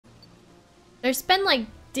There's been like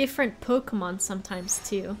different Pokemon sometimes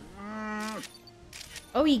too.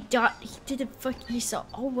 Oh, he did a he saw.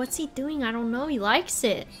 Oh, what's he doing? I don't know. He likes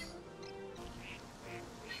it.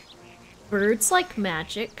 Birds like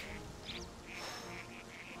magic.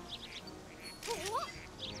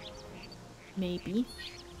 Maybe.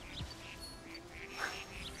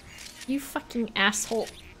 You fucking asshole.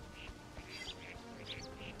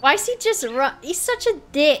 Why is he just run? He's such a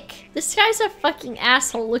dick. This guy's a fucking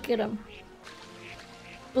asshole. Look at him.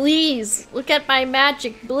 Please, look at my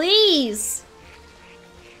magic, please.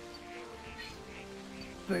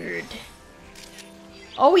 Bird.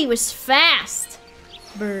 Oh, he was fast.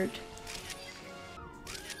 Bird.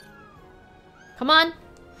 Come on.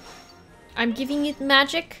 I'm giving you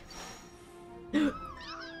magic.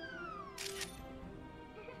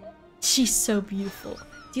 She's so beautiful.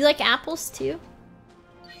 Do you like apples too?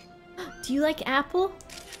 Do you like apple?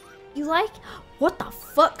 You like? What the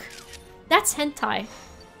fuck? That's hentai.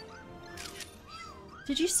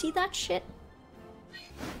 Did you see that shit?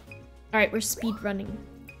 Alright, we're speed running.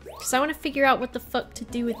 Because I want to figure out what the fuck to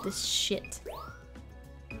do with this shit.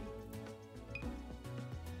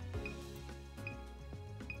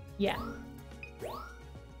 Yeah.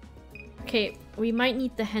 Okay, we might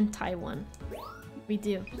need the hentai one. We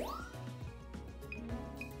do.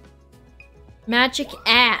 Magic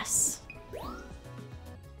ass.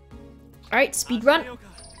 Alright, speed run.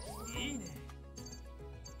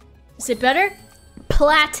 Is it better?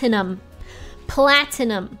 Platinum.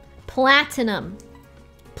 Platinum. Platinum.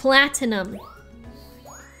 Platinum.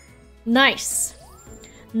 Nice.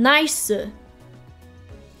 Nice.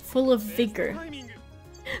 Full of vigor.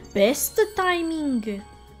 Best timing.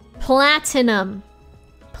 Platinum.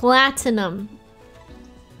 Platinum.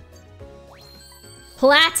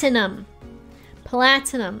 Platinum.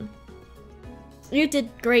 Platinum. You did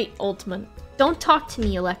great, Ultimate. Don't talk to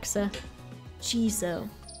me, Alexa. Jeezo.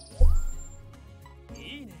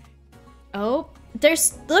 Oh,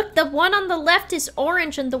 there's... Look, the one on the left is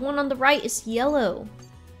orange and the one on the right is yellow.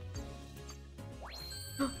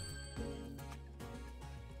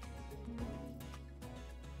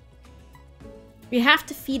 We have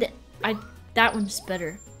to feed it. That one's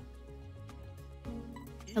better.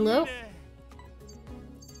 Hello?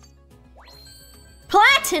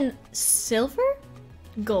 Platin... Silver?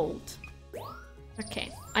 Gold.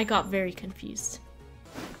 Okay, I got very confused.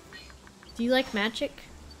 Do you like magic?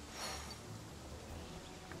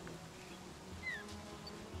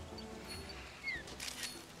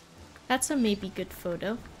 That's a maybe good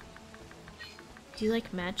photo. Do you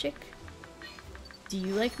like magic? Do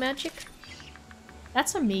you like magic?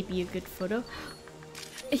 That's a maybe a good photo.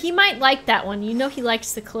 He might like that one. You know he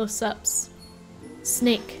likes the close-ups.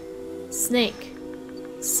 Snake. Snake.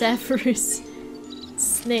 Severus.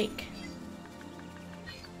 Snake.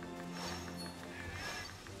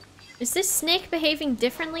 Is this snake behaving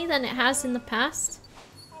differently than it has in the past?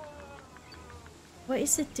 What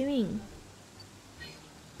is it doing?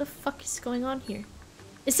 What the fuck is going on here?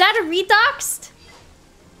 Is that a redoxed?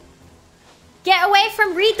 Get away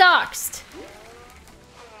from redoxed!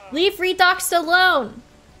 Leave redoxed alone!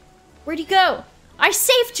 Where'd he go? I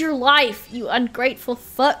saved your life, you ungrateful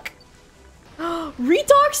fuck!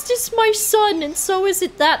 Redoxed is my son, and so is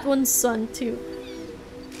it that one's son too.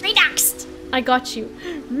 Redoxed! I got you.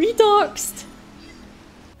 Redoxed!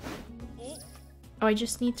 Oh, I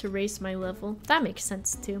just need to raise my level. That makes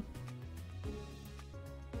sense too.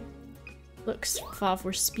 Look, Vav,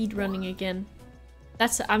 we're speedrunning again.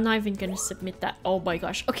 I'm not even gonna submit that. Oh my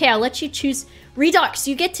gosh. Okay, I'll let you choose. Redox,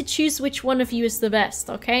 you get to choose which one of you is the best,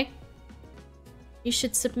 okay? You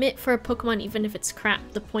should submit for a Pokemon even if it's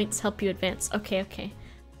crap. The points help you advance. Okay, okay.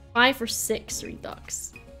 5 or 6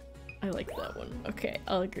 Redox. I like that one. Okay,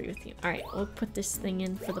 I'll agree with you. Alright, we'll put this thing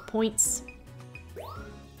in for the points.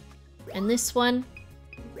 And this one.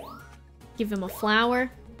 Give him a flower.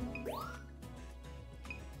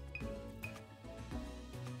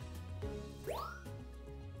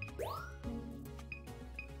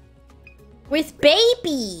 With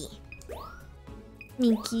baby!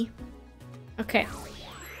 Minky. Okay.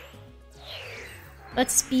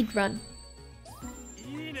 Let's speed run.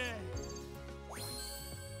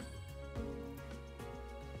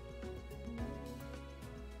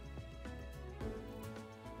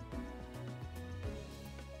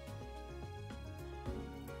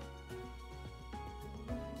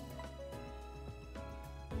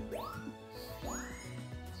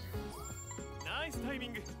 Nice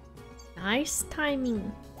timing. Nice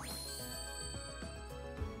timing.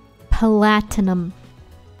 Platinum.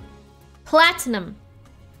 Platinum.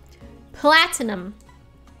 Platinum.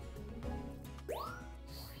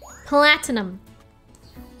 Platinum.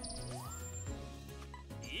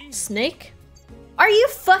 Snake? Are you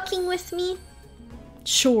fucking with me?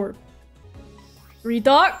 Sure.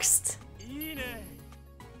 Redoxed?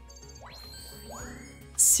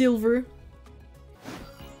 Silver.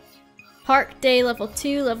 Park Day, level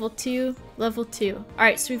 2, level 2, level 2.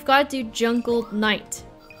 Alright, so we've got to do Jungle Night.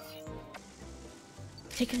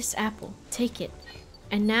 Take this apple. Take it.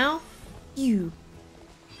 And now, you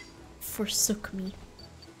forsook me.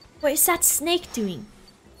 What is that snake doing?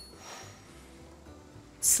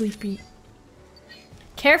 Sleeping.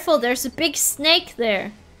 Careful, there's a big snake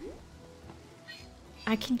there.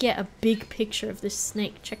 I can get a big picture of this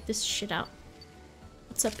snake. Check this shit out.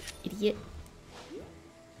 What's up, idiot?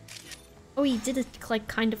 Oh, he did it like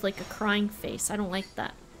kind of like a crying face. I don't like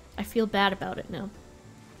that. I feel bad about it now.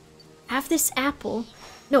 Have this apple.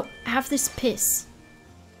 No, have this piss.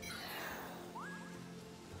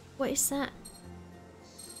 What is that?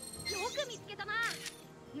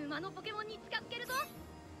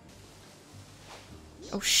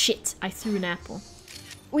 Oh shit, I threw an apple.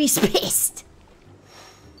 Oh, he's pissed!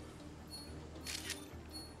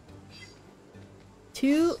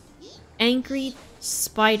 2 angry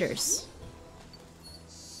spiders.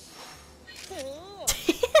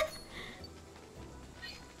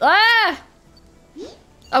 Ah!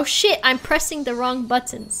 Oh shit, I'm pressing the wrong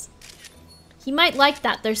buttons. He might like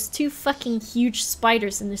that. There's 2 fucking huge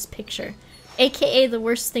spiders in this picture. AKA the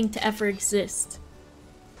worst thing to ever exist.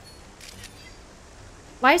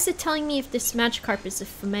 Why is it telling me if this Magikarp is a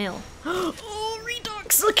female? Oh,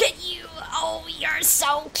 Redox, look at you! Oh, you're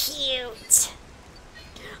so cute!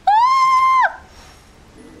 Ah!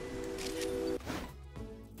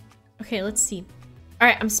 Okay, let's see.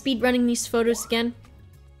 Alright, I'm speedrunning these photos again.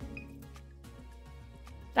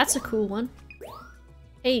 That's a cool one.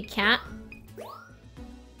 Hey, cat.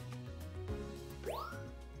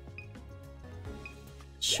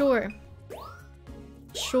 Sure.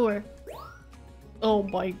 Sure. Oh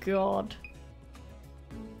my god.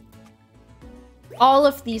 All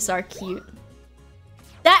of these are cute.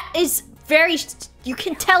 That is very... You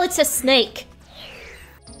can tell it's a snake.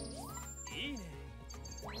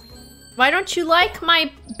 Why don't you like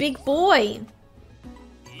my big boy?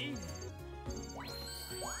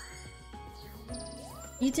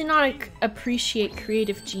 You do not appreciate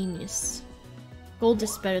creative genius. Gold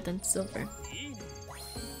is better than silver.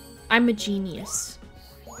 I'm a genius.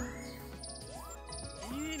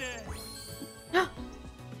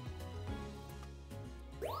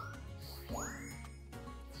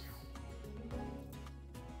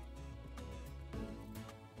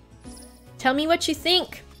 Tell me what you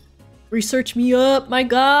think. Research me up, my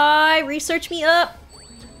guy. Research me up.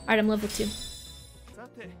 Alright, I'm level 2.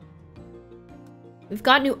 We've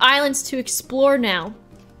got new islands to explore now.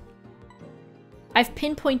 I've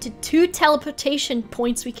pinpointed 2 teleportation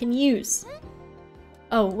points we can use.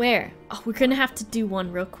 Oh, where? Oh, we're gonna have to do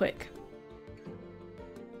one real quick.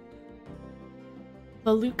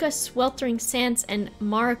 Valuka, Sweltering Sands, and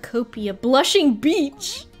Maracopia Blushing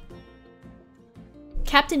Beach!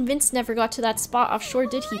 Captain Vince never got to that spot offshore,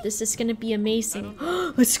 did he? This is gonna be amazing.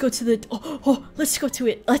 Let's go to the... Oh, let's go to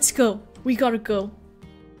it. Let's go. We gotta go.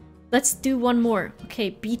 Let's do one more. Okay,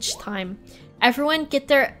 beach time. Everyone get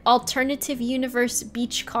their alternative universe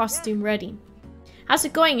beach costume ready. How's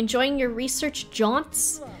it going? Enjoying your research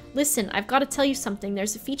jaunts? Listen, I've got to tell you something.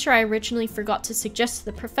 There's a feature I originally forgot to suggest to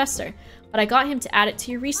the professor, but I got him to add it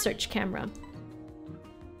to your research camera.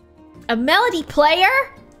 A melody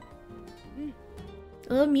player?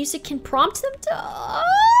 Oh, music can prompt them to...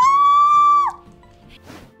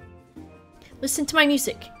 Listen to my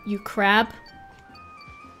music, you crab.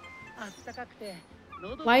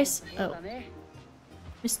 Why is... Oh.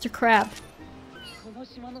 Mr. Crab.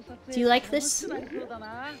 Do you like this?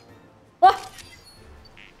 Oh!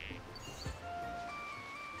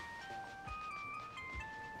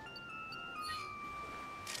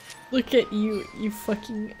 Look at you, you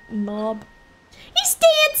fucking knob. He's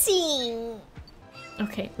dancing!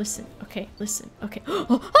 Okay, listen. Okay, listen. Okay.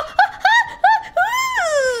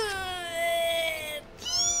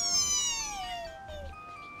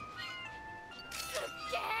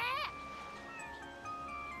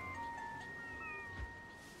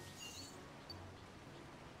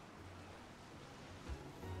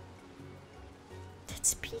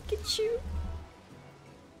 That's Pikachu.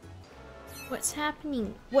 What's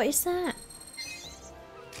happening? What is that?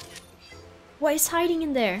 What is hiding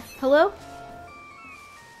in there? Hello?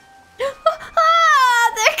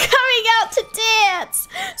 Ah, they're coming out to dance!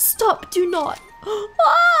 Stop, do not.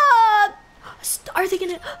 Ah, are they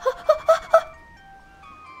gonna...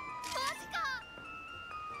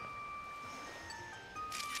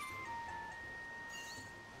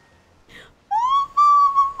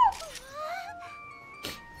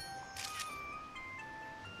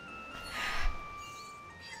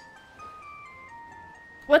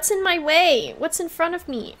 What's in my way? What's in front of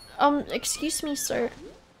me? Excuse me, sir.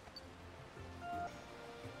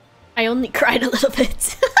 I only cried a little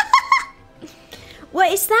bit.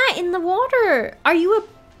 What is that in the water? Are you a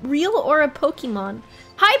real or a Pokemon?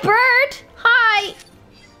 Hi, bird! Hi!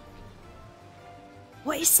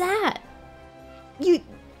 What is that? You...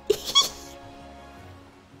 Do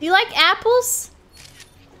you like apples?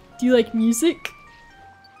 Do you like music?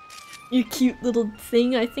 You cute little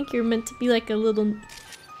thing. I think you're meant to be like a little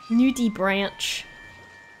nudie branch.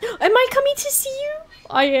 Am I coming to see you?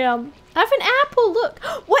 I am. I have an apple, look.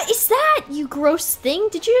 What is that, you gross thing?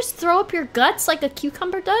 Did you just throw up your guts like a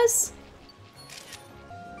cucumber does?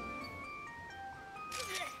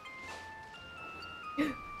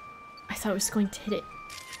 I thought I was going to hit it.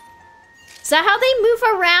 Is that how they move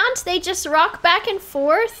around? They just rock back and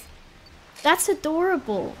forth? That's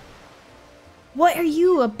adorable. What are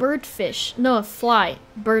you, a birdfish? No, a fly.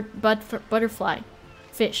 Butterfly.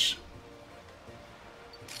 Fish.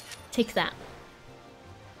 Take that.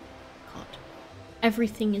 God.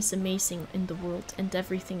 Everything is amazing in the world, and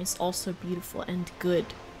everything is also beautiful and good.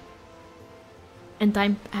 And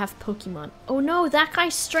I have Pokemon. Oh no, that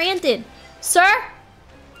guy's stranded! Sir?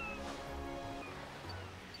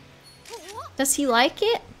 Does he like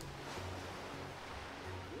it?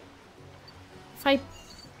 If I...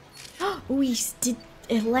 Oh, he did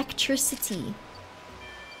electricity.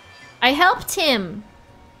 I helped him!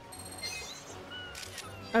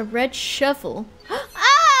 A red shovel.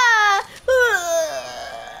 Ah!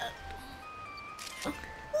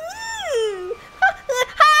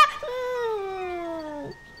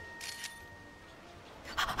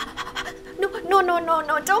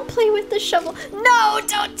 No, don't play with the shovel. No,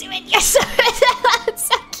 don't do it. Yes, that's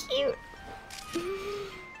so cute.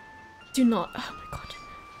 Do not. Oh my god.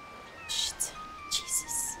 Shit.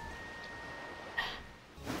 Jesus.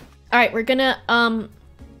 Alright, we're gonna,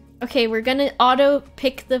 okay, we're gonna auto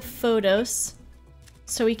pick the photos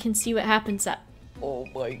so we can see what happens at. Oh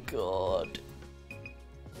my god.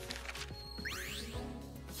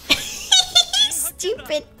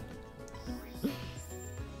 Stupid.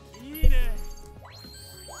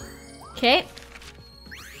 Okay.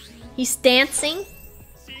 He's dancing.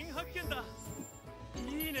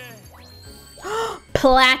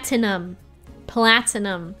 Platinum.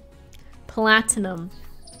 Platinum. Platinum.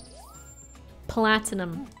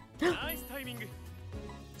 Platinum.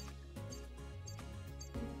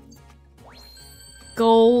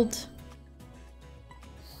 Gold.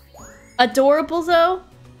 Adorable though?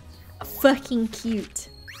 Fucking cute.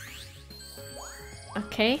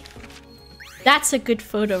 Okay. That's a good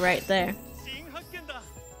photo right there.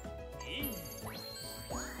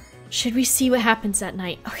 Should we see what happens at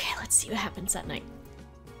night? Okay, let's see what happens at night.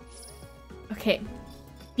 Okay.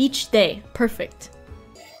 Beach day. Perfect.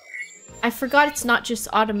 I forgot it's not just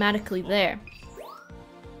automatically there.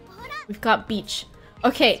 We've got beach.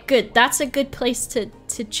 Okay, good. That's a good place to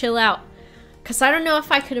chill out. Because I don't know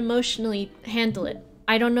if I could emotionally handle it.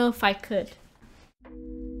 I don't know if I could.